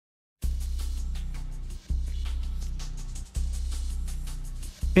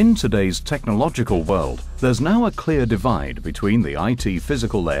In today's technological world, there's now a clear divide between the IT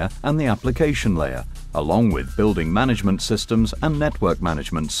physical layer and the application layer, along with building management systems and network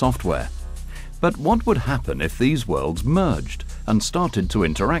management software. But what would happen if these worlds merged and started to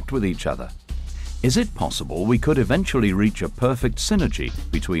interact with each other? Is it possible we could eventually reach a perfect synergy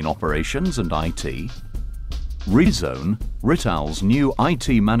between operations and IT? RiZone, Rittal's new IT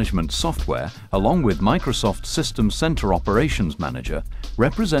management software, along with Microsoft System Center Operations Manager,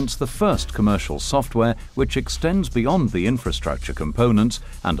 represents the first commercial software which extends beyond the infrastructure components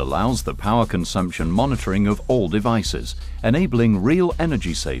and allows the power consumption monitoring of all devices, enabling real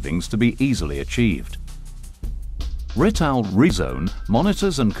energy savings to be easily achieved. Rittal RiZone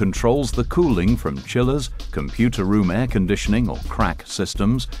monitors and controls the cooling from chillers, computer room air conditioning or CRAC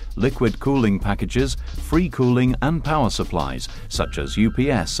systems, liquid cooling packages, free cooling and power supplies such as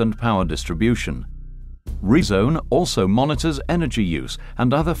UPS and power distribution. RiZone also monitors energy use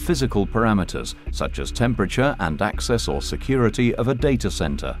and other physical parameters such as temperature and access or security of a data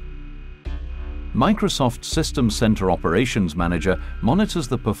center. Microsoft System Center Operations Manager monitors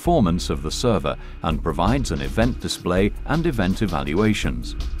the performance of the server and provides an event display and event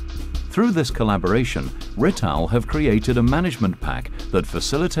evaluations. Through this collaboration, Rittal have created a management pack that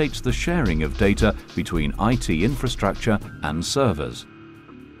facilitates the sharing of data between IT infrastructure and servers.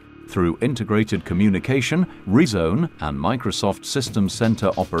 Through integrated communication, RiZone and Microsoft System Center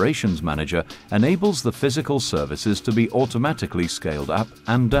Operations Manager enables the physical services to be automatically scaled up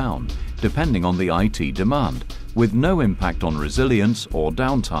and down, depending on the IT demand, with no impact on resilience or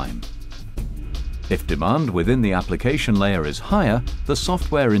downtime. If demand within the application layer is higher, the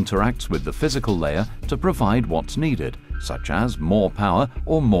software interacts with the physical layer to provide what's needed, such as more power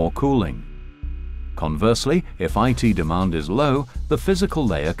or more cooling. Conversely, if IT demand is low, the physical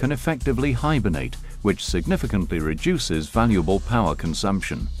layer can effectively hibernate, which significantly reduces valuable power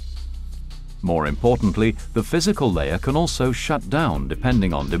consumption. More importantly, the physical layer can also shut down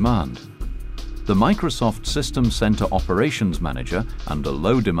depending on demand. The Microsoft System Center Operations Manager, under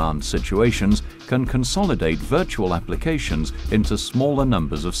low-demand situations, can consolidate virtual applications into smaller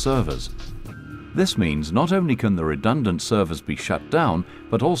numbers of servers. This means not only can the redundant servers be shut down,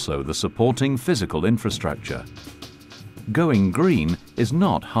 but also the supporting physical infrastructure. Going green is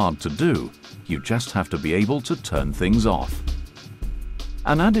not hard to do. You just have to be able to turn things off.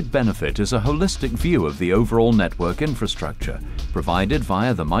 An added benefit is a holistic view of the overall network infrastructure, provided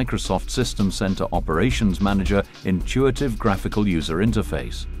via the Microsoft System Center Operations Manager intuitive graphical user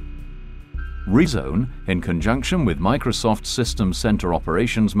interface. RiZone, in conjunction with Microsoft System Center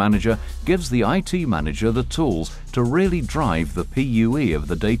Operations Manager, gives the IT manager the tools to really drive the PUE of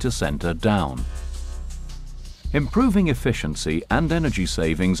the data center down. Improving efficiency and energy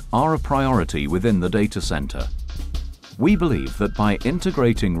savings are a priority within the data center. We believe that by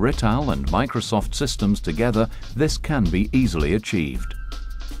integrating Rittal and Microsoft systems together, this can be easily achieved.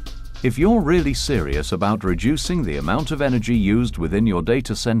 If you're really serious about reducing the amount of energy used within your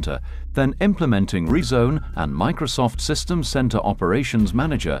data center, then implementing RiZone and Microsoft System Center Operations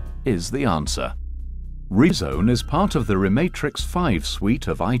Manager is the answer. RiZone is part of the Rematrix 5 suite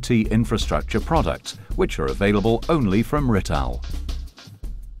of IT infrastructure products, which are available only from Rittal.